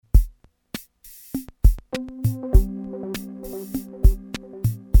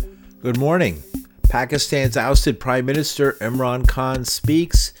Good morning. Pakistan's ousted Prime Minister Imran Khan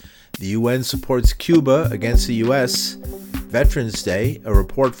speaks. The UN supports Cuba against the U.S. Veterans Day, a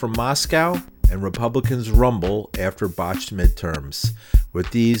report from Moscow, and Republicans rumble after botched midterms.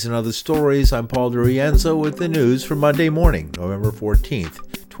 With these and other stories, I'm Paul DeRienzo with the news for Monday morning, November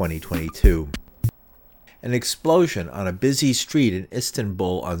 14th, 2022. An explosion on a busy street in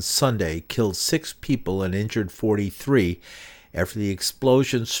Istanbul on Sunday killed 6 people and injured 43 after the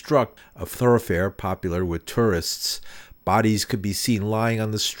explosion struck a thoroughfare popular with tourists. Bodies could be seen lying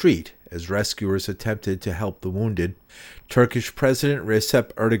on the street as rescuers attempted to help the wounded. Turkish President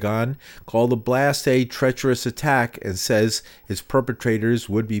Recep Erdogan called the blast a treacherous attack and says its perpetrators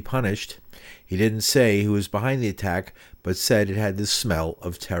would be punished. He didn't say who was behind the attack, but said it had the smell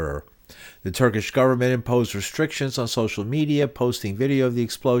of terror. The Turkish government imposed restrictions on social media, posting video of the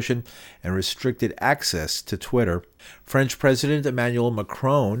explosion, and restricted access to Twitter. French President Emmanuel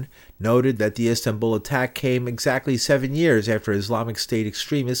Macron noted that the Istanbul attack came exactly 7 years after Islamic State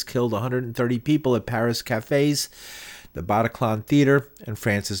extremists killed 130 people at Paris cafes, the Bataclan Theater, and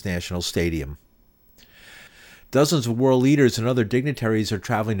France's National Stadium. Dozens of world leaders and other dignitaries are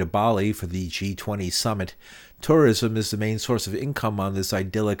traveling to Bali for the G20 summit. Tourism is the main source of income on this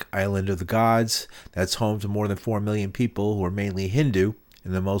idyllic island of the gods that's home to more than 4 million people who are mainly Hindu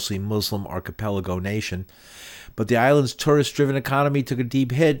in the mostly Muslim archipelago nation. But the island's tourist-driven economy took a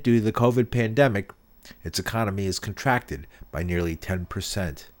deep hit due to the COVID pandemic. Its economy is contracted by nearly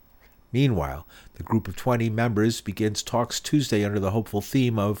 10%. Meanwhile, the Group of 20 members begins talks Tuesday under the hopeful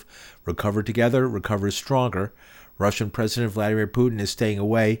theme of Recover Together, Recover Stronger. Russian President Vladimir Putin is staying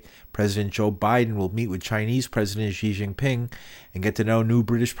away. President Joe Biden will meet with Chinese President Xi Jinping and get to know new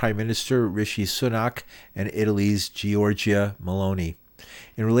British Prime Minister Rishi Sunak and Italy's Giorgia Meloni.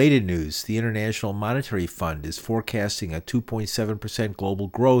 In related news, the International Monetary Fund is forecasting a 2.7% global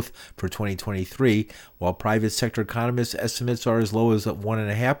growth for 2023, while private sector economists' estimates are as low as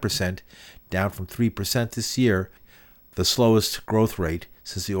 1.5%, down from 3% this year, the slowest growth rate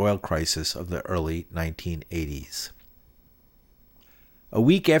since the oil crisis of the early 1980s. A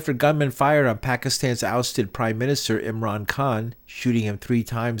week after gunmen fired on Pakistan's ousted Prime Minister Imran Khan, shooting him 3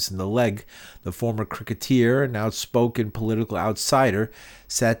 times in the leg, the former cricketer and outspoken political outsider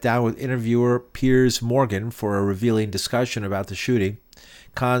sat down with interviewer Piers Morgan for a revealing discussion about the shooting.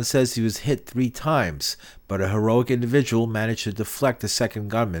 Khan says he was hit 3 times, but a heroic individual managed to deflect a second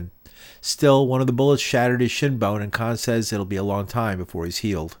gunman. Still, one of the bullets shattered his shin bone, and Khan says it'll be a long time before he's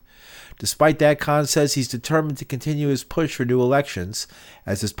healed. Despite that, Khan says he's determined to continue his push for new elections,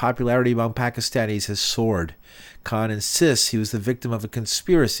 as his popularity among Pakistanis has soared. Khan insists he was the victim of a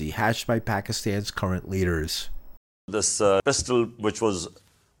conspiracy hatched by Pakistan's current leaders. This pistol, which was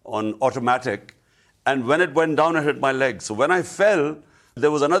on automatic, and when it went down, it hit my leg. So when I fell,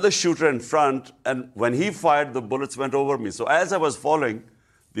 there was another shooter in front, and when he fired, the bullets went over me. So as I was falling,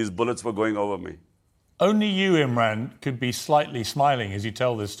 these bullets were going over me. Only you, Imran, could be slightly smiling as you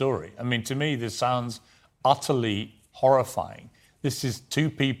tell this story. I mean, to me, this sounds utterly horrifying. This is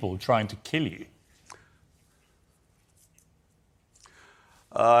 2 people trying to kill you.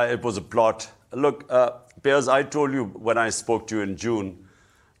 It was a plot. Look, Piers, I told you when I spoke to you in June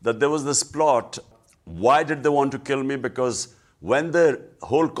that there was this plot. Why did they want to kill me? Because when the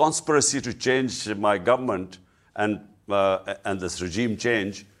whole conspiracy to change my government and this regime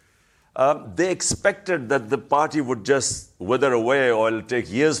change, they expected that the party would just wither away or it'll take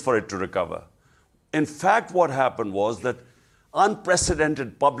years for it to recover. In fact, what happened was that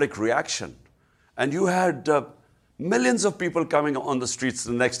unprecedented public reaction. And you had millions of people coming on the streets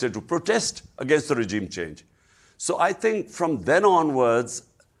the next day to protest against the regime change. So I think from then onwards,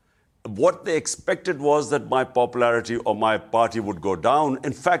 what they expected was that my popularity or my party would go down.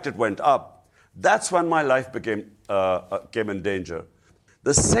 In fact, it went up. That's when my life came in danger.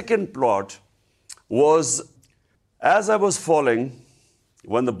 The second plot was, as I was falling,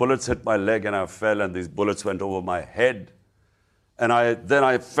 when the bullets hit my leg and I fell and these bullets went over my head, and then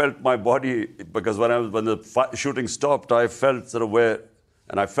I felt my body, because when the shooting stopped, I felt sort of where,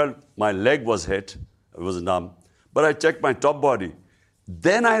 and I felt my leg was hit, it was numb, but I checked my top body.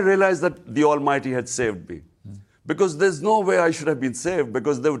 Then I realized that the Almighty had saved me. Because there's no way I should have been saved,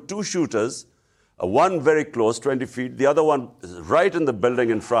 because there were 2 shooters, one very close, 20 feet, the other one right in the building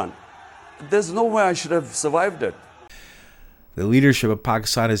in front. There's no way I should have survived it. The leadership of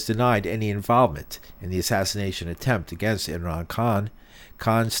Pakistan has denied any involvement in the assassination attempt against Imran Khan.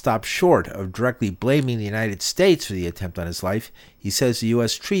 Khan stopped short of directly blaming the United States for the attempt on his life. He says the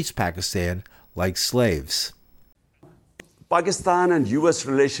U.S. treats Pakistan like slaves. Pakistan and US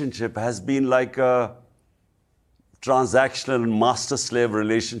relationship has been like a transactional master-slave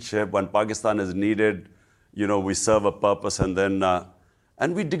relationship. When Pakistan is needed, we serve a purpose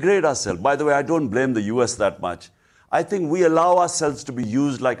and we degrade ourselves. By the way, I don't blame the US that much. I think we allow ourselves to be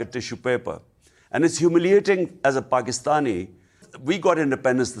used like a tissue paper. And it's humiliating as a Pakistani. We got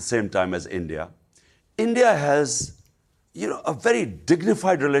independence the same time as India. India has, a very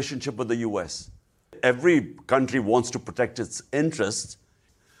dignified relationship with the US. Every country wants to protect its interests.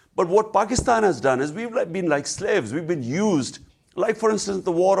 But what Pakistan has done is we've been like slaves. We've been used, like, for instance,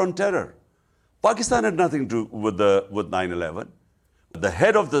 the war on terror. Pakistan had nothing to do with 9/11. The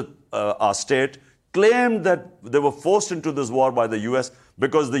head of our state claimed that they were forced into this war by the US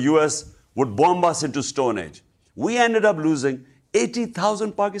because the US would bomb us into Stone Age. We ended up losing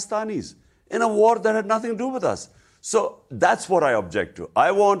 80,000 Pakistanis in a war that had nothing to do with us. So that's what I object to.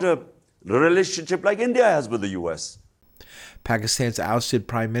 I want a relationship like India has with the US. Pakistan's ousted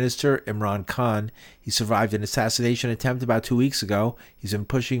Prime Minister Imran Khan, he survived an assassination attempt about 2 weeks ago. He's been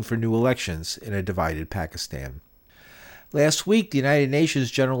pushing for new elections in a divided Pakistan. Last week, the United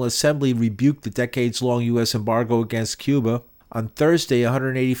Nations General Assembly rebuked the decades-long U.S. embargo against Cuba. On Thursday,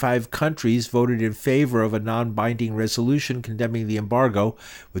 185 countries voted in favor of a non-binding resolution condemning the embargo,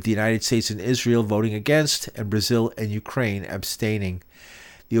 with the United States and Israel voting against, and Brazil and Ukraine abstaining.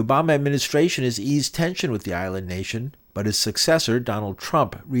 The Obama administration has eased tension with the island nation, but his successor, Donald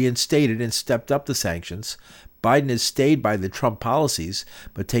Trump, reinstated and stepped up the sanctions. Biden has stayed by the Trump policies,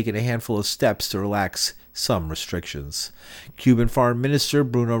 but taken a handful of steps to relax some restrictions. Cuban Foreign Minister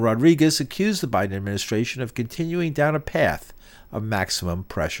Bruno Rodriguez accused the Biden administration of continuing down a path of maximum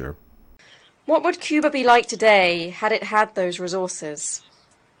pressure. What would Cuba be like today had it had those resources?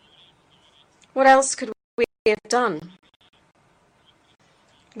 What else could we have done?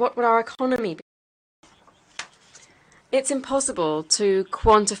 What would our economy be? It's impossible to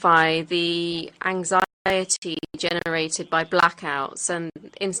quantify the anxiety generated by blackouts and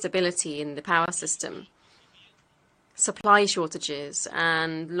instability in the power system, supply shortages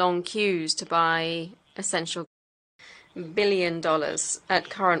and long queues to buy essential $1 billion at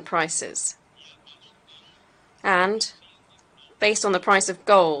current prices. And, based on the price of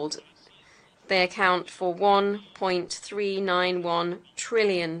gold, they account for $1.391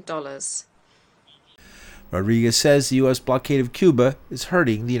 trillion. Rodriguez says the U.S. blockade of Cuba is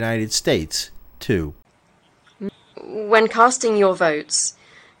hurting the United States, too. When casting your votes,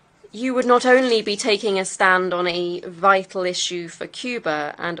 you would not only be taking a stand on a vital issue for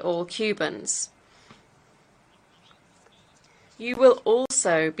Cuba and all Cubans, you will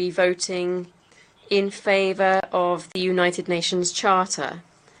also be voting in favor of the United Nations Charter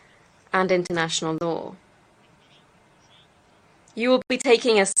and international law. You will be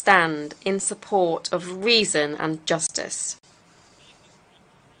taking a stand in support of reason and justice.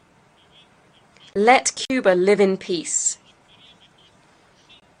 Let Cuba live in peace.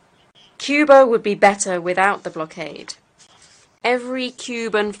 Cuba would be better without the blockade. Every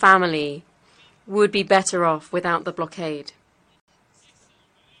Cuban family would be better off without the blockade.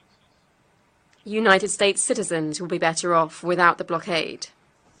 United States citizens will be better off without the blockade.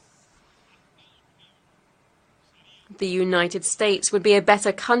 The United States would be a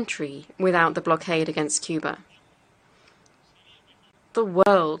better country without the blockade against Cuba. The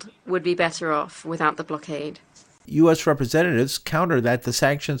world would be better off without the blockade. U.S. representatives counter that the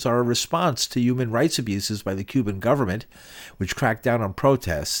sanctions are a response to human rights abuses by the Cuban government, which cracked down on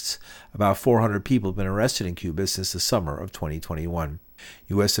protests. About 400 people have been arrested in Cuba since the summer of 2021.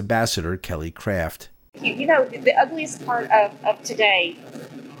 U.S. Ambassador Kelly Craft. The ugliest part of today,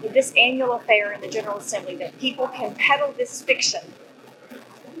 this annual affair in the General Assembly, that people can peddle this fiction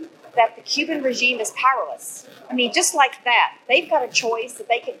that the Cuban regime is powerless. I mean, just like that, they've got a choice that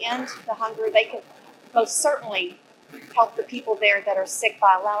they could end the hunger. They could most certainly help the people there that are sick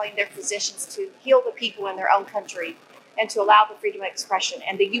by allowing their physicians to heal the people in their own country and to allow the freedom of expression.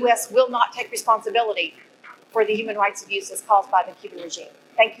 And the U.S. will not take responsibility for the human rights abuses caused by the Cuban regime.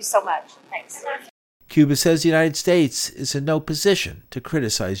 Thank you so much. Thanks. Cuba says the United States is in no position to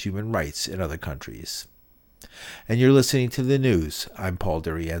criticize human rights in other countries. And you're listening to the news. I'm Paul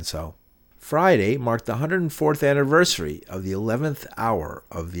DiRienzo. Friday marked the 104th anniversary of the 11th hour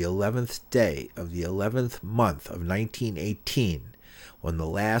of the 11th day of the 11th month of 1918, when the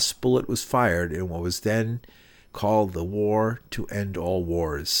last bullet was fired in what was then called the War to End All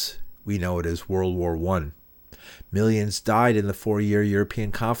Wars. We know it as World War I. Millions died in the 4-year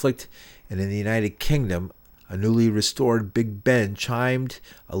European conflict, and in the United Kingdom, a newly restored Big Ben chimed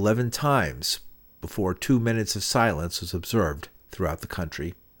 11 times before 2 minutes of silence was observed throughout the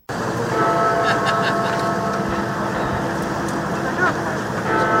country.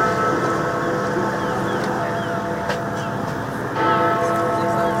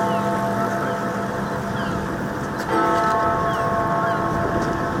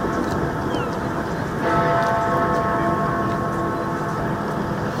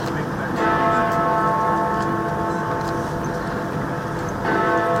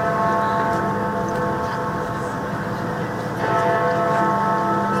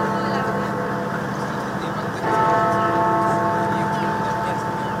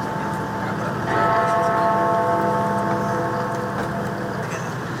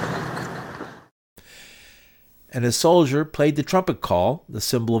 and a soldier played the trumpet call, the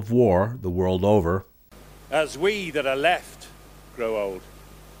symbol of war the world over. As we that are left grow old,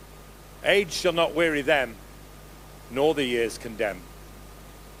 age shall not weary them, nor the years condemn.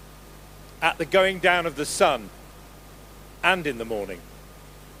 At the going down of the sun and in the morning,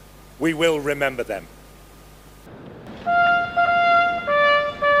 we will remember them.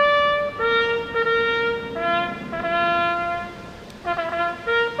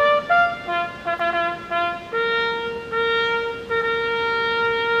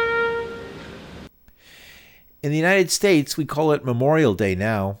 In the United States, we call it Memorial Day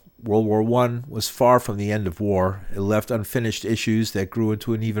now. World War I was far from the end of war. It left unfinished issues that grew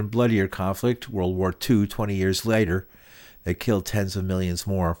into an even bloodier conflict, World War II, 20 years later, that killed tens of millions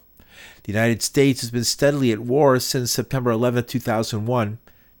more. The United States has been steadily at war since September 11, 2001.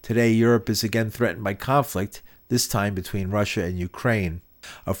 Today, Europe is again threatened by conflict, this time between Russia and Ukraine.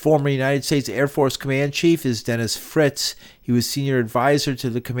 A former United States Air Force Command Chief is Dennis Fritz. He was senior advisor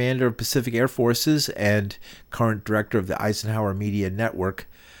to the Commander of Pacific Air Forces and current director of the Eisenhower Media Network.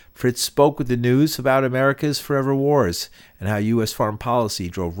 Fritz spoke with the news about America's forever wars and how U.S. foreign policy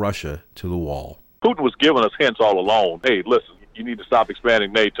drove Russia to the wall. Putin was giving us hints all along. Hey, listen, you need to stop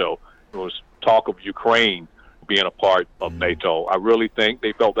expanding NATO. There was talk of Ukraine being a part of NATO. I really think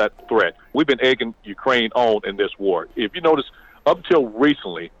they felt that threat. We've been egging Ukraine on in this war. If you notice, up until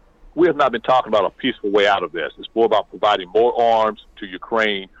recently, we have not been talking about a peaceful way out of this. It's more about providing more arms to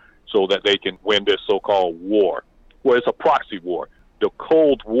Ukraine so that they can win this so-called war. Well, it's a proxy war. The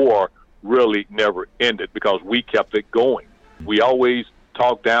Cold War really never ended because we kept it going. We always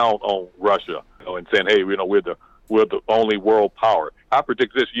talked down on Russia and saying, hey, we're the only world power. I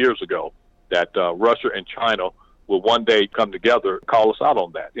predicted this years ago that Russia and China will one day come together and call us out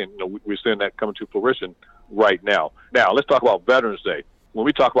on that. And we're seeing that coming to fruition right now. Now, let's talk about Veterans Day. When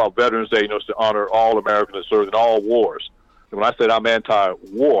we talk about Veterans Day, it's to honor all Americans that served in all wars. And when I said I'm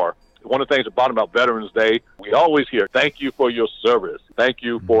anti-war, one of the things about Veterans Day, we always hear, thank you for your service. Thank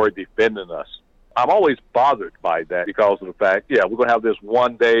you for defending us. I'm always bothered by that because of the fact, we're going to have this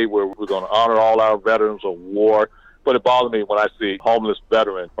one day where we're going to honor all our veterans of war. But it bothers me when I see homeless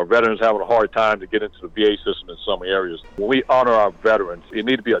veterans or veterans having a hard time to get into the VA system in some areas. When we honor our veterans, it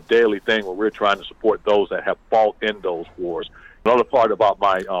needs to be a daily thing where we're trying to support those that have fought in those wars. Another part about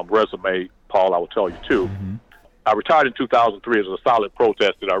my resume, Paul, I will tell you too. I retired in 2003 as a solid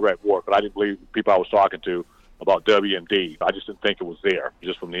protest in Iraq war, but I didn't believe the people I was talking to about WMD. I just didn't think it was there,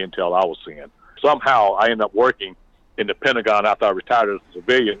 just from the intel I was seeing. Somehow I ended up working in the Pentagon after I retired as a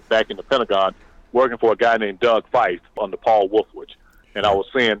civilian back in the Pentagon, working for a guy named Doug Feist under Paul Wolfowitz. And I was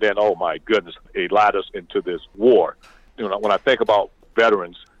saying then, oh my goodness, he led us into this war. When I think about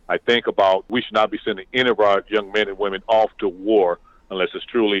veterans, I think about we should not be sending any of our young men and women off to war unless it's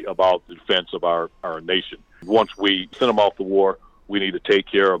truly about the defense of our nation. Once we send them off to war, we need to take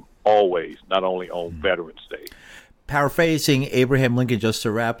care of them always, not only on Veterans Day. Paraphrasing Abraham Lincoln, just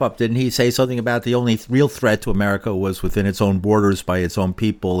to wrap up, didn't he say something about the only real threat to America was within its own borders by its own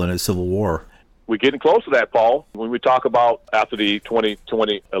people in a civil war? We're getting close to that, Paul. When we talk about after the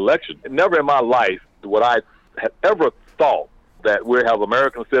 2020 election, never in my life would I have ever thought that we have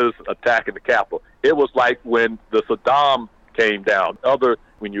American citizens attacking the Capitol. It was like when the Saddam came down,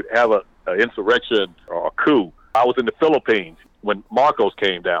 when you have an insurrection or a coup. I was in the Philippines when Marcos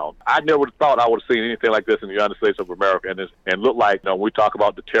came down. I never would have thought I would have seen anything like this in the United States of America. And look like, when we talk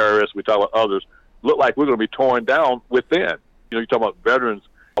about the terrorists, we talk about others, look like we're going to be torn down within. You talk about veterans.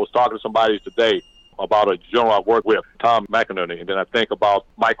 I was talking to somebody today about a general I work with, Tom McInerney, and then I think about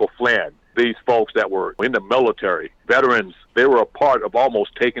Michael Flynn. These folks that were in the military, veterans, they were a part of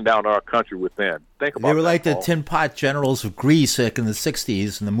almost taking down our country within. Think about They were like Paul. the tin pot generals of Greece in the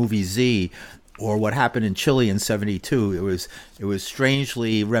 60s in the movie Z, or what happened in Chile in 72. It was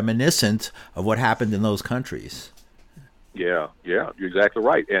strangely reminiscent of what happened in those countries. Yeah, you're exactly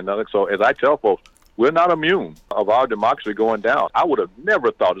right. And so as I tell folks, we're not immune of our democracy going down. I would have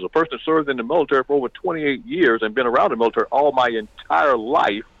never thought, as a person that served in the military for over 28 years and been around the military all my entire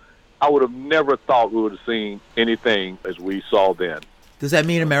life, I would have never thought we would have seen anything as we saw then. Does that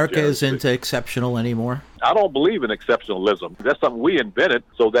mean America isn't exceptional anymore? I don't believe in exceptionalism. That's something we invented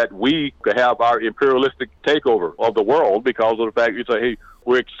so that we could have our imperialistic takeover of the world because of the fact you say, hey,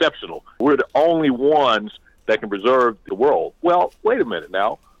 we're exceptional. We're the only ones that can preserve the world. Well, wait a minute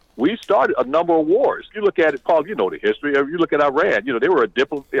now. We started a number of wars. You look at it, Paul, you know the history. You look at Iran, they were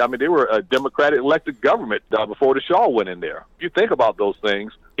a democratic elected government before the Shah went in there. If you think about those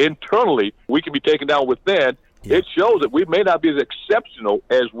things, internally, we can be taken down within. Yeah. It shows that we may not be as exceptional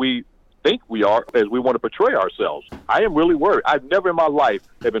as we think we are as we want to portray ourselves. I am really worried. I've never in my life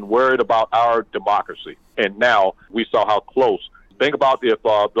have been worried about our democracy. And now we saw how close. Think about if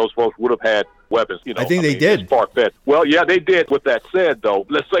those folks would have had weapons. I think they did. Far-fetched. Well, yeah, they did. With that said, though,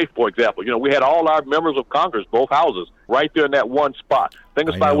 let's say, for example, we had all our members of Congress, both houses, right there in that one spot. Think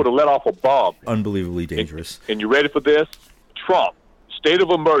if somebody would have let off a bomb. Unbelievably dangerous. And you ready for this? Trump, state of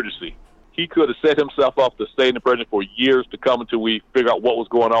emergency. He could have set himself up to stay in the president for years to come until we figure out what was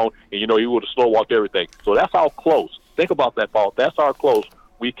going on, and he would have slow-walked everything. So that's how close. Think about that, Paul. That's how close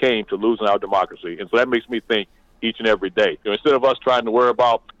we came to losing our democracy. And so that makes me think each and every day. Instead of us trying to worry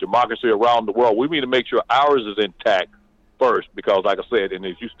about democracy around the world, we need to make sure ours is intact first, because like I said, and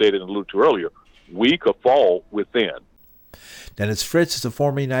as you stated and alluded to earlier, we could fall within. Dennis Fritz is a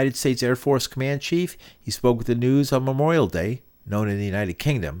former United States Air Force Command Chief. He spoke with the news on Memorial Day, known in the United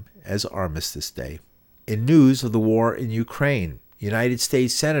Kingdom as Armistice Day. In news of the war in Ukraine, United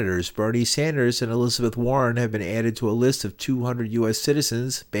States Senators Bernie Sanders and Elizabeth Warren have been added to a list of 200 U.S.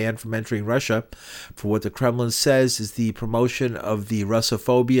 citizens banned from entering Russia for what the Kremlin says is the promotion of the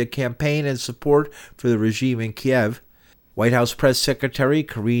Russophobia campaign and support for the regime in Kiev. White House Press Secretary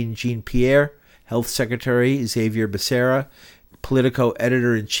Karine Jean-Pierre, Health Secretary Xavier Becerra, Politico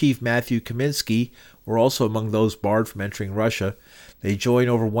Editor-in-Chief Matthew Kaminsky were also among those barred from entering Russia. They join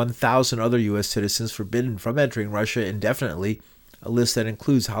over 1,000 other U.S. citizens forbidden from entering Russia indefinitely, a list that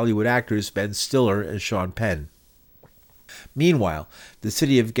includes Hollywood actors Ben Stiller and Sean Penn. Meanwhile, the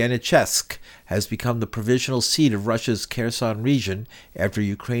city of Genytsk has become the provisional seat of Russia's Kherson region after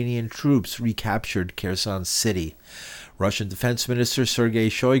Ukrainian troops recaptured Kherson City. Russian Defense Minister Sergei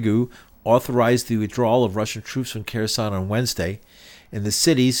Shoigu authorized the withdrawal of Russian troops from Kherson on Wednesday. In the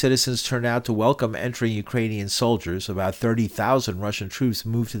city, citizens turned out to welcome entering Ukrainian soldiers. About 30,000 Russian troops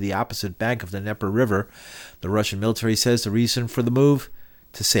moved to the opposite bank of the Dnieper River. The Russian military says the reason for the move?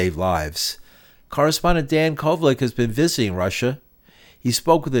 To save lives. Correspondent Dan Kovalik has been visiting Russia. He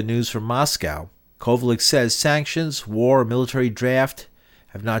spoke with the news from Moscow. Kovalik says sanctions, war, military draft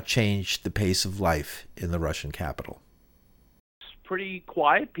have not changed the pace of life in the Russian capital. It's pretty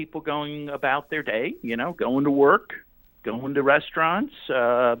quiet. People going about their day, going to work, going to restaurants.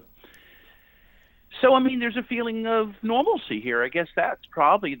 So, there's a feeling of normalcy here. I guess that's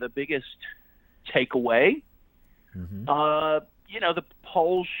probably the biggest takeaway. Mm-hmm. The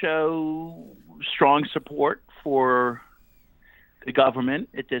polls show strong support for the government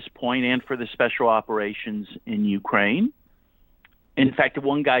at this point and for the special operations in Ukraine. In fact,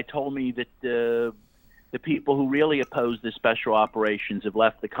 one guy told me that the people who really oppose the special operations have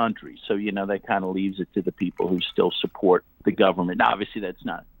left the country. So, that kind of leaves it to the people who still support the government. Now, obviously, that's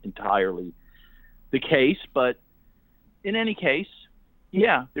not entirely the case, but in any case,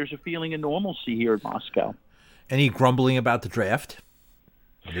 yeah, there's a feeling of normalcy here in Moscow. Any grumbling about the draft?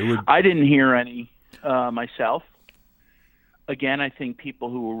 I didn't hear any myself. Again, I think people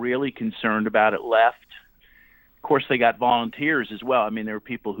who were really concerned about it left. Of course, they got volunteers as well. There were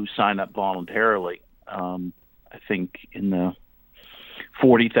people who signed up voluntarily. I think in the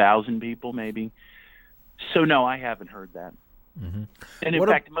 40,000 people maybe. So no, I haven't heard that. Mm-hmm. And in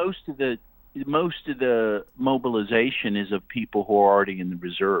fact, most of the mobilization is of people who are already in the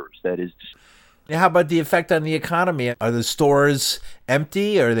reserves. That is. How about the effect on the economy? Are the stores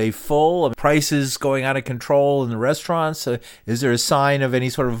empty? Are they full? Are prices going out of control in the restaurants? Is there a sign of any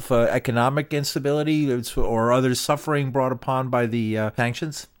sort of economic instability or other suffering brought upon by the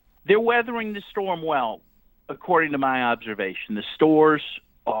sanctions? They're weathering the storm well, according to my observation. The stores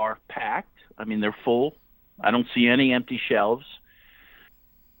are packed. They're full. I don't see any empty shelves.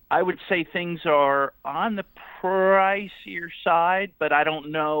 I would say things are on the pricier side, but I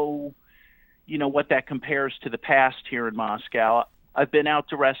don't know, what that compares to the past here in Moscow. I've been out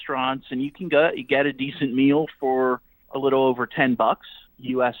to restaurants, and you get a decent meal for a little over $10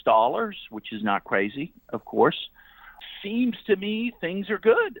 US dollars, which is not crazy, of course. Seems to me things are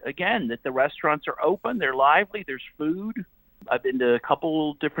good. Again, that the restaurants are open, they're lively, there's food. I've been to a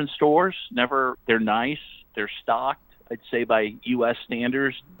couple different stores. They're nice, they're stocked. I'd say by U.S.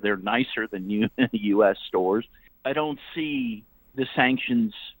 standards, they're nicer than U.S. stores. I don't see the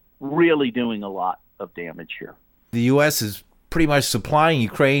sanctions really doing a lot of damage here. The U.S. is pretty much supplying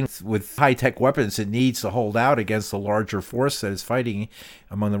Ukraine with high-tech weapons it needs to hold out against the larger force that is fighting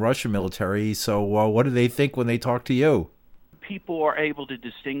among the Russian military. So what do they think when they talk to you? People are able to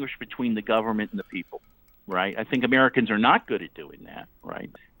distinguish between the government and the people, right? I think Americans are not good at doing that,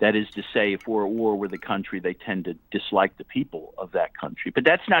 right? That is to say, if we're at war with a country, they tend to dislike the people of that country. But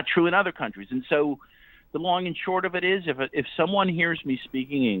that's not true in other countries. And so the long and short of it is, if someone hears me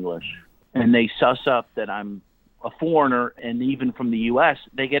speaking English and they suss up that I'm a foreigner, and even from the U.S.,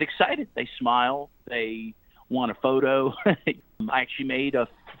 they get excited. They smile. They want a photo. I actually made a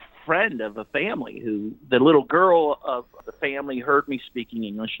friend of a family who, the little girl of the family heard me speaking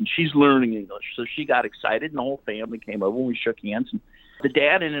English, and she's learning English. So she got excited, and the whole family came over, and we shook hands. And the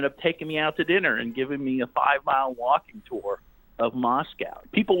dad ended up taking me out to dinner and giving me a 5-mile walking tour of Moscow.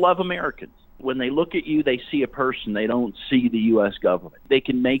 People love Americans. When they look at you, they see a person. They don't see the U.S. government. They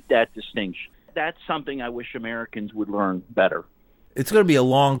can make that distinction. That's something I wish Americans would learn better. It's going to be a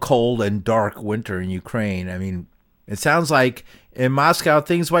long, cold, and dark winter in Ukraine. I mean, it sounds like in Moscow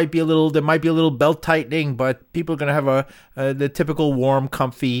things might be there might be a little belt tightening, but people are going to have the typical warm,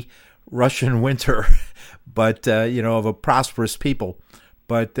 comfy Russian winter, but of a prosperous people.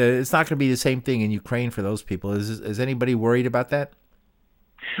 But it's not going to be the same thing in Ukraine for those people. Is anybody worried about that?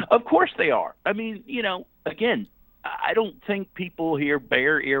 Of course they are. I mean, again, I don't think people here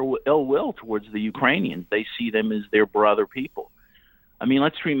bear ill will towards the Ukrainians. They see them as their brother people. I mean,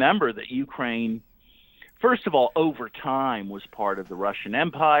 let's remember that Ukraine, first of all, over time was part of the Russian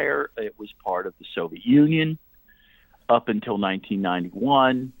Empire. It was part of the Soviet Union up until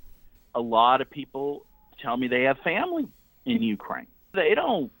 1991. A lot of people tell me they have family in Ukraine. They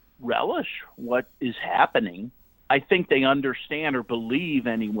don't relish what is happening. I think they understand, or believe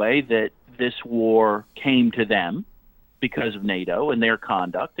anyway, that this war came to them because of NATO and their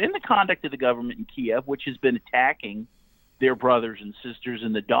conduct, and the conduct of the government in Kiev, which has been attacking their brothers and sisters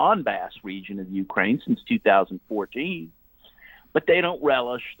in the Donbass region of Ukraine since 2014. But they don't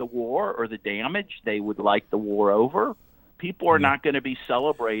relish the war or the damage. They would like the war over. People are not going to be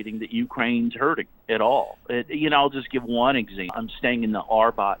celebrating that Ukraine's hurting at all. I'll just give one example. I'm staying in the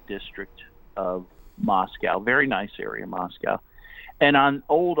Arbat district of Moscow, very nice area, Moscow. And on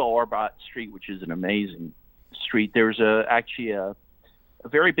Old Arbat Street, which is an amazing street, there's actually a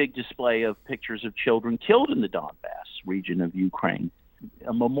very big display of pictures of children killed in the Donbass region of Ukraine,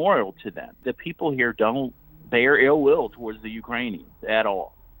 a memorial to them. The people here don't bear ill will towards the Ukrainians at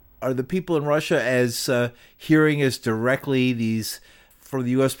all. Are the people in Russia as hearing as directly these, from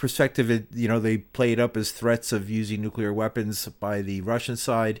the U.S. perspective, they play it up as threats of using nuclear weapons by the Russian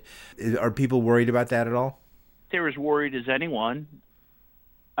side? Are people worried about that at all? They're as worried as anyone.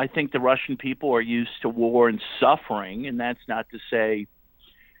 I think the Russian people are used to war and suffering, and that's not to say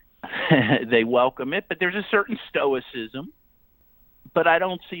they welcome it, but there's a certain stoicism. But I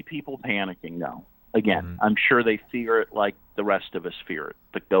don't see people panicking, no. Again, I'm sure they fear it like the rest of us fear it,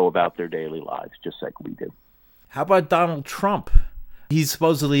 but go about their daily lives just like we do. How about Donald Trump? He's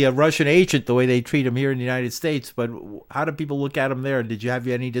supposedly a Russian agent the way they treat him here in the United States, but how do people look at him there? Did you have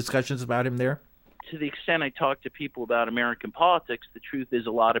any discussions about him there? To the extent I talk to people about American politics, the truth is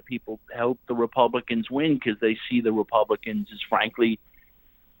a lot of people hope the Republicans win because they see the Republicans as frankly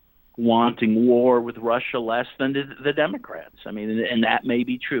wanting war with Russia less than the Democrats. I mean, and that may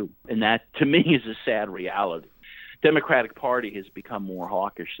be true. And that, to me, is a sad reality. Democratic Party has become more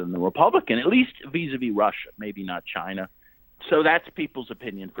hawkish than the Republican, at least vis-a-vis Russia, maybe not China. So that's people's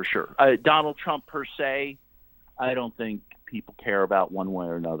opinion for sure. Donald Trump, per se, I don't think people care about one way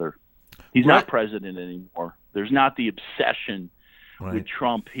or another. He's not president anymore. There's not the obsession with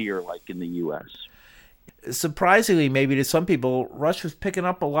Trump here like in the U.S. Surprisingly, maybe to some people, Russia's picking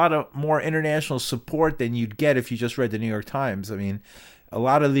up a lot of more international support than you'd get if you just read the New York Times. I mean, a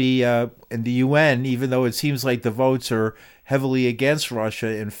lot of the in the UN, even though it seems like the votes are heavily against Russia,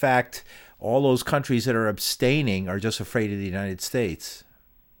 in fact, all those countries that are abstaining are just afraid of the United States.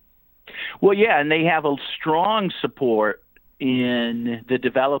 Well, yeah, and they have a strong support in the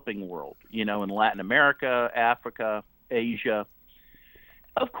developing world, in Latin America, Africa, Asia.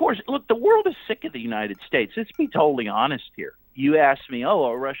 Of course, look, the world is sick of the United States. Let's be totally honest here. You asked me,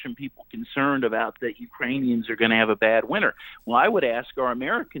 are Russian people concerned about that Ukrainians are going to have a bad winter? Well, I would ask, are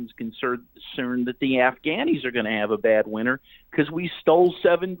Americans concerned that the Afghanis are going to have a bad winter because we stole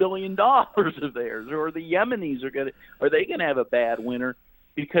 $7 billion of theirs? Or the Yemenis are they going to have a bad winter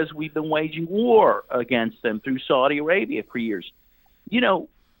because we've been waging war against them through Saudi Arabia for years? The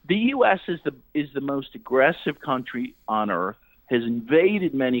U.S. is the most aggressive country on earth, has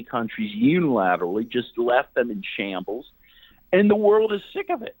invaded many countries unilaterally, just left them in shambles, and the world is sick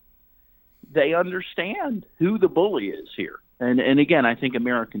of it. They understand who the bully is here. And again, I think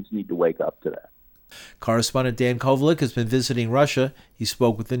Americans need to wake up to that. Correspondent Dan Kovalik has been visiting Russia. He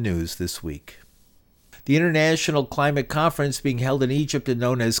spoke with the news this week. The International Climate Conference being held in Egypt and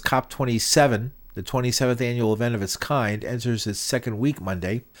known as COP27 the 27th annual event of its kind, enters its second week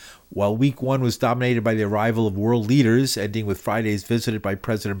Monday. While week one was dominated by the arrival of world leaders, ending with Fridays visited by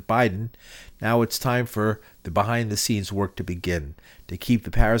President Biden, now it's time for the behind-the-scenes work to begin, to keep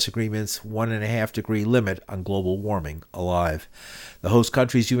the Paris Agreement's 1.5-degree limit on global warming alive. The host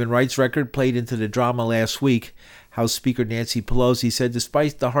country's human rights record played into the drama last week. House Speaker Nancy Pelosi said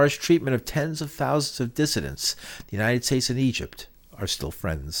despite the harsh treatment of tens of thousands of dissidents, the United States and Egypt are still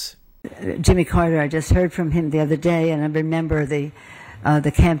friends. Jimmy Carter, I just heard from him the other day, and I remember the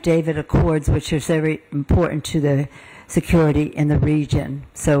Camp David Accords, which is very important to the security in the region.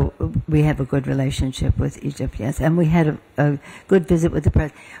 So we have a good relationship with Egypt, yes. And we had a good visit with the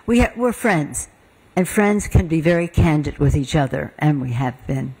president. We're friends, and friends can be very candid with each other, and we have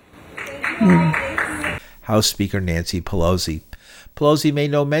been. House Speaker Nancy Pelosi. Pelosi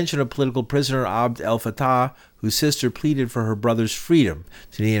made no mention of political prisoner Abd el-Fattah, whose sister pleaded for her brother's freedom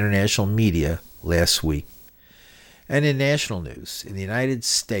to the international media last week. And in national news, in the United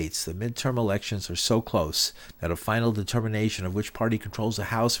States, the midterm elections are so close that a final determination of which party controls the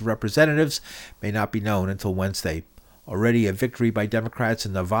House of Representatives may not be known until Wednesday. Already, a victory by Democrats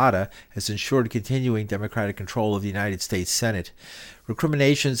in Nevada has ensured continuing Democratic control of the United States Senate.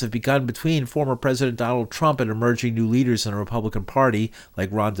 Recriminations have begun between former President Donald Trump and emerging new leaders in the Republican Party, like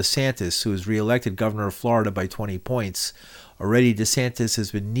Ron DeSantis, who was reelected governor of Florida by 20 points. Already, DeSantis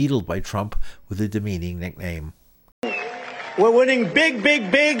has been needled by Trump with a demeaning nickname. We're winning big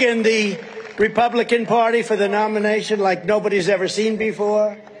in the Republican Party for the nomination like nobody's ever seen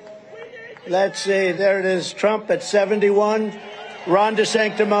before. Let's see, there it is, Trump at 71, Ron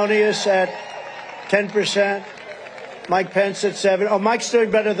DeSanctimonious at 10%, Mike Pence at 7%. Oh, Mike's doing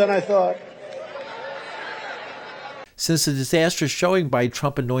better than I thought. Since the disastrous showing by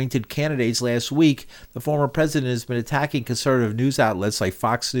Trump-anointed candidates last week, the former president has been attacking conservative news outlets like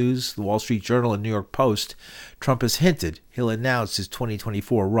Fox News, The Wall Street Journal, and New York Post. Trump has hinted he'll announce his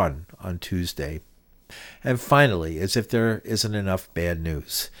 2024 run on Tuesday. And finally, as if there isn't enough bad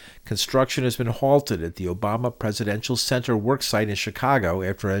news, construction has been halted at the Obama Presidential Center worksite in Chicago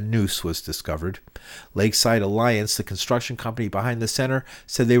after a noose was discovered. Lakeside Alliance, the construction company behind the center,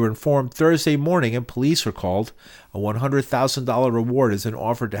 said they were informed Thursday morning and police were called. A $100,000 reward has been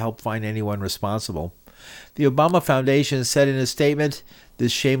offered to help find anyone responsible. The Obama Foundation said in a statement,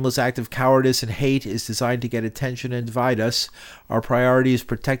 "This shameless act of cowardice and hate is designed to get attention and divide us. Our priority is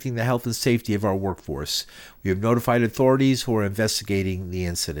protecting the health and safety of our workforce. We have notified authorities who are investigating the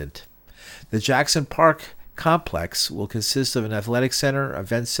incident." The Jackson Park complex will consist of an athletic center,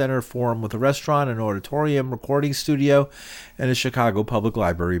 event center, forum with a restaurant, an auditorium, recording studio, and a Chicago Public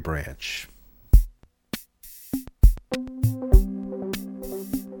Library branch.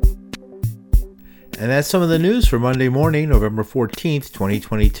 And that's some of the news for Monday morning, November 14th,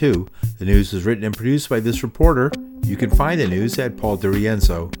 2022. The news was written and produced by this reporter. You can find the news at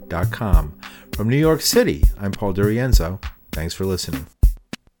pauldurienzo.com. From New York City, I'm Paul Durienzo. Thanks for listening.